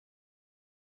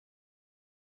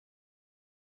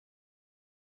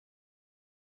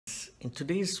in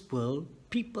today's world,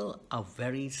 people are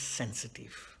very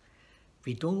sensitive.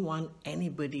 We don't want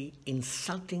anybody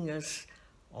insulting us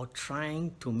or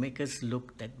trying to make us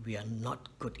look that we are not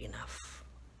good enough.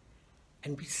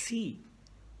 And we see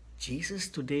Jesus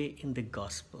today in the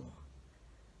gospel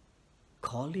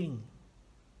calling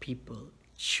people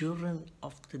children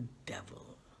of the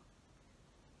devil.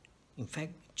 In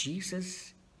fact,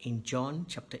 Jesus in John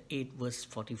chapter 8 verse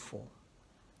 44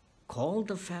 called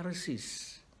the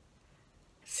Pharisees,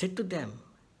 said to them,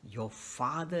 "Your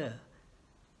father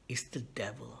is the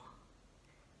devil.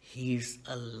 He is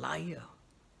a liar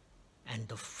and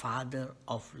the father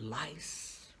of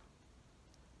lies."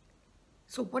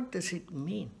 So what does it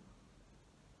mean?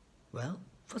 Well,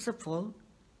 first of all,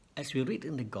 as we read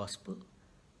in the gospel,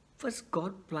 first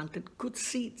God planted good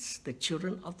seeds, the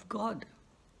children of God.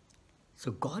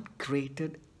 So God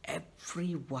created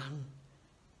everyone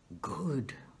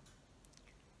good.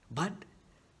 But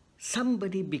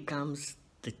somebody becomes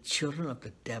the children of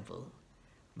the devil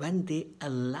when they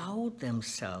allow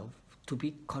themselves to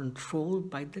be controlled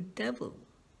by the devil,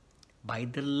 by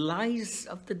the lies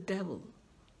of the devil.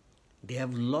 They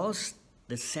have lost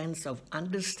the sense of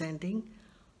understanding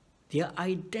their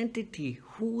identity,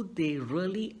 who they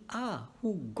really are,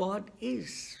 who God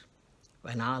is.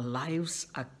 When our lives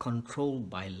are controlled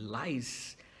by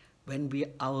lies, when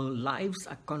our lives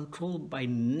are controlled by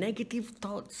negative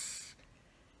thoughts,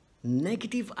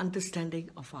 negative understanding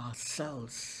of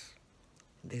ourselves,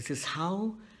 this is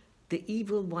how the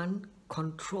evil one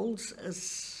controls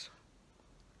us.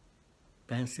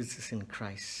 Brothers and sisters in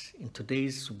Christ, in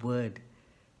today's word,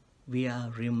 we are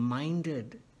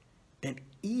reminded that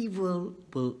evil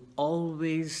will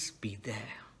always be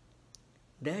there.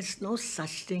 There's no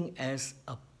such thing as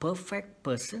a perfect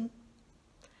person.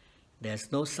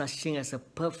 There's no such thing as a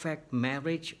perfect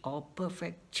marriage or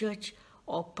perfect church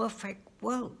or perfect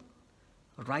world.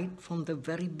 Right from the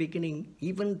very beginning,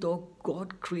 even though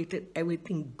God created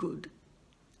everything good,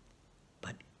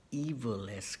 but evil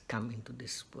has come into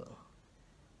this world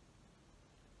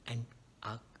and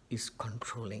is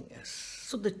controlling us.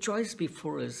 So the choice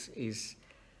before us is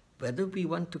whether we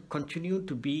want to continue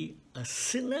to be a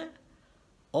sinner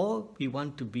or we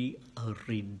want to be a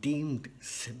redeemed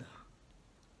sinner.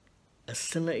 A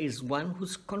sinner is one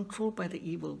who's controlled by the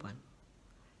evil one,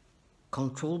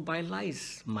 controlled by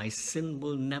lies. My sin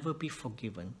will never be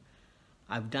forgiven.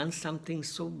 I've done something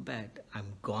so bad,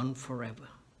 I'm gone forever.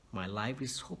 My life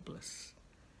is hopeless.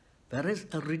 Whereas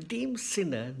a redeemed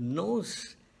sinner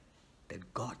knows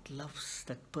that God loves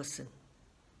that person.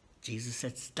 Jesus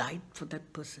has died for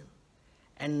that person.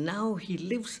 And now he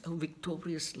lives a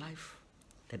victorious life.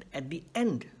 That at the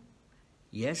end,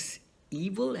 yes,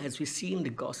 evil, as we see in the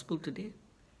gospel today,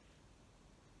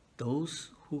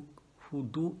 those who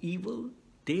do evil,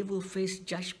 they will face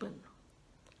judgment.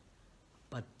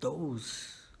 But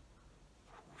those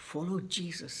who follow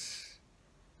Jesus,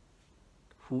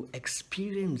 who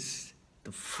experience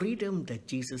the freedom that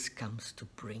Jesus comes to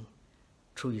bring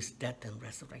through his death and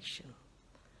resurrection,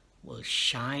 will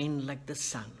shine like the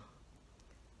sun.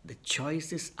 The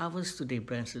choice is ours today,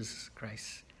 brothers and sisters in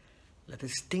Christ. Let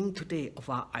us think today of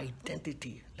our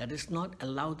identity. Let us not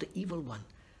allow the evil one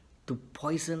to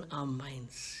poison our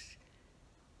minds.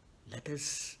 Let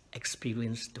us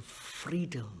experience the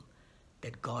freedom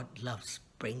that God loves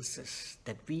brings us,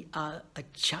 that we are a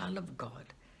child of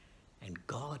God and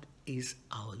God is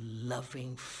our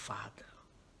loving Father.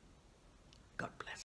 God bless.